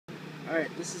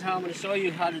Alright, this is how I'm going to show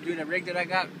you how to do the rig that I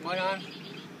got going on.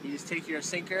 You just take your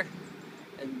sinker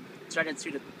and thread it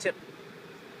through the tip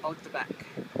out the back.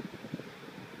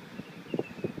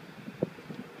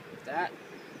 Like that.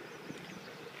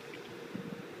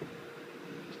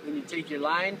 Then you take your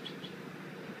line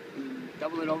and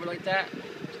double it over like that.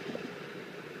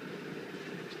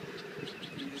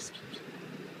 You just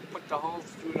put the hole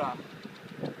through the...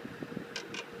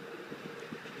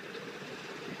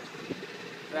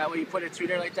 That way you put it through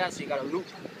there like that, so you got a loop.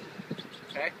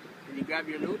 Okay? Then you grab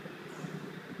your loop.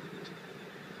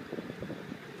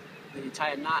 Then you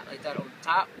tie a knot like that over the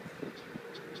top.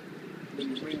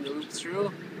 Then you bring the loop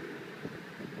through.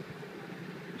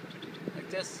 Like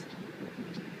this.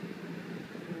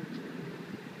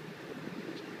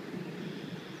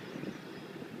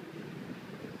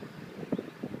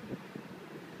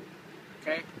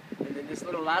 Okay? And then this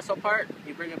little lasso part,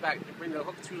 you bring it back, you bring the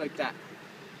hook through like that.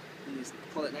 And just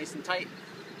pull it nice and tight.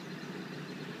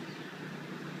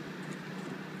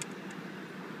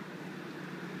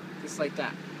 Just like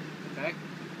that. Okay?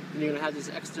 And you're going to have this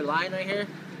extra line right here.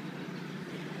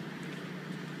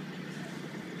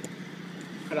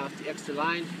 Cut off the extra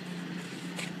line.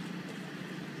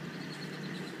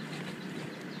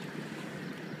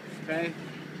 Okay?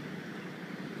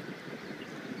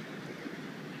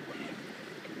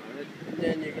 Alright. And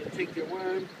then you're going to take your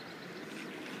worm.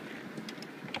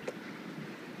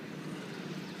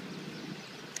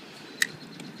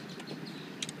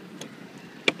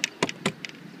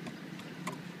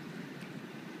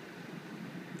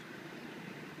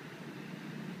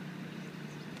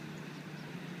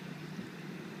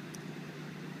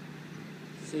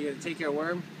 So you're going to take your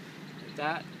worm, like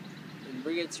that, and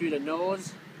bring it through the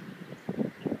nose,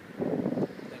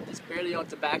 like just barely out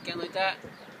the back end like that,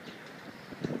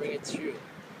 and bring it through.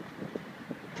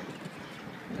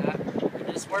 Like that. And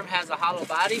this worm has a hollow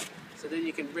body, so then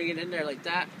you can bring it in there like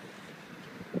that.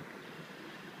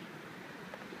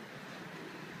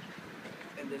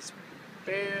 And just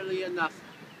barely enough.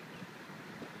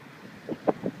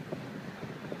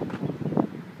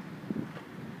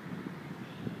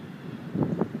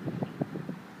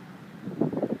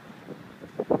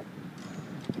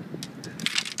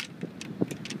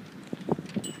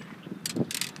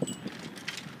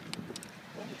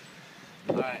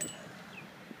 Alright.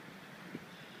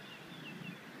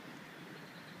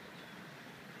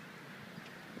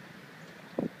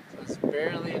 So it's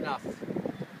barely enough.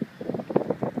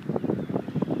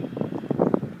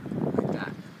 Like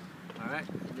that. Alright,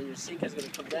 and then your sink is going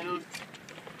to come down.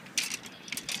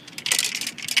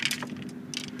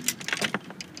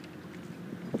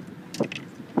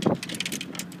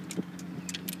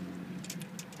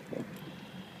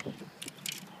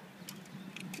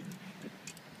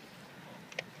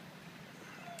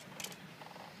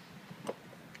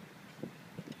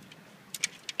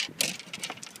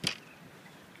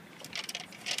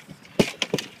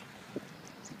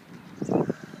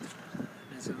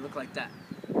 It's going to look like that.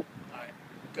 Alright,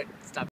 good. Stop.